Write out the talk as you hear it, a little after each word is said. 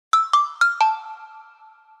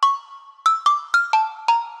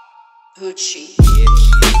Hucci.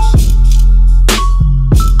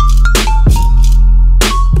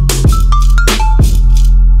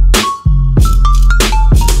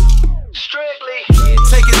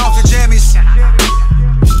 Taking off your jammies,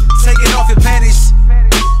 taking off your panties.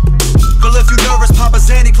 Girl, if you nervous, Papa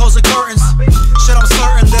Zanny, close the curtains. Shit, I'm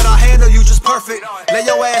certain that I handle you just perfect. Lay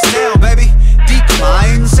your ass down, baby.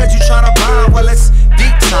 Decline, said you tryna buy, well it's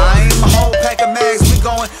deep time. A whole pack of mags, we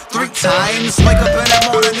going 3 times. Wake up in the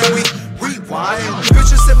morning and we rewind.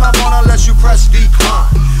 Bitches in my phone, I'll let you press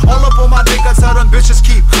decline. All up on my dick, I tell them bitches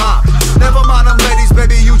keep climbing. Never mind them ladies,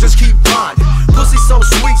 baby, you just keep grinding. Pussy so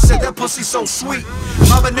sweet, said that pussy so sweet.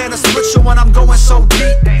 My banana split you when I'm going so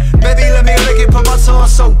deep. Baby, let me lick it, put my tongue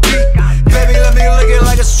so deep. Baby, let me lick it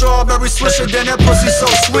like a strawberry swisher. Then that pussy so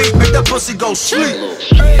sweet, make that pussy go sleep.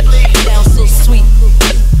 Sound so sweet.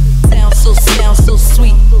 Sound so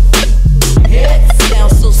sweet.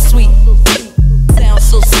 Sound so sweet.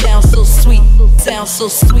 Sound so sweet. Sound so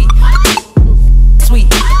sweet. Sweet.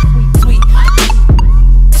 Sweet.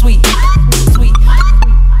 Sweet. Sweet.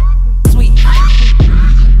 Sweet.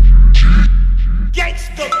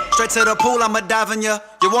 Straight to the pool, I'ma dive in ya.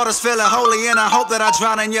 Your water's feeling holy and I hope that I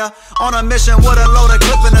drown in ya. On a mission with a loaded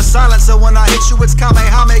clip in the silencer. When I hit you, it's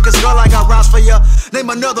Kamehameha, cause girl, I got rhymes for ya.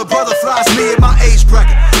 Name another brother flies me in my age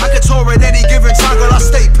bracket. I can tour at any given time, girl, I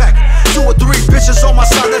stay packing. 2 or 3 bitches on my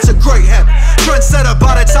side, that's a great habit. Trendsetter,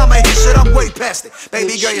 by the time I hit shit, I'm way past it.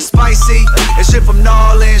 Baby girl, you're spicy, and shit from New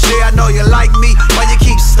Orleans. Yeah, I know you like me, why you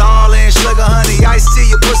keep stalling? Sugar, honey, iced tea,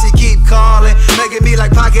 your pussy keep calling. Making me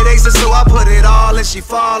like pocket aces, so I put it all in, she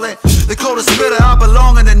falling. The coldest spitter, I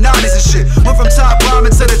belong in the 90s and shit. Went from top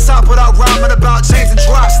rhyming to the top without rhyming about chains and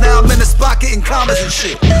drops. Now I'm in the spot getting comments and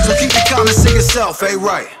shit. So keep your comments to yourself, ain't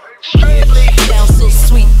right? Sound so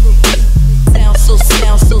sweet. Sound so sweet.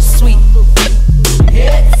 Sound so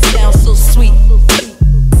sweet.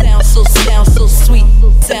 Sound so sweet.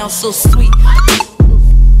 Sound so sweet.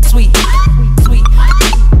 Sweet.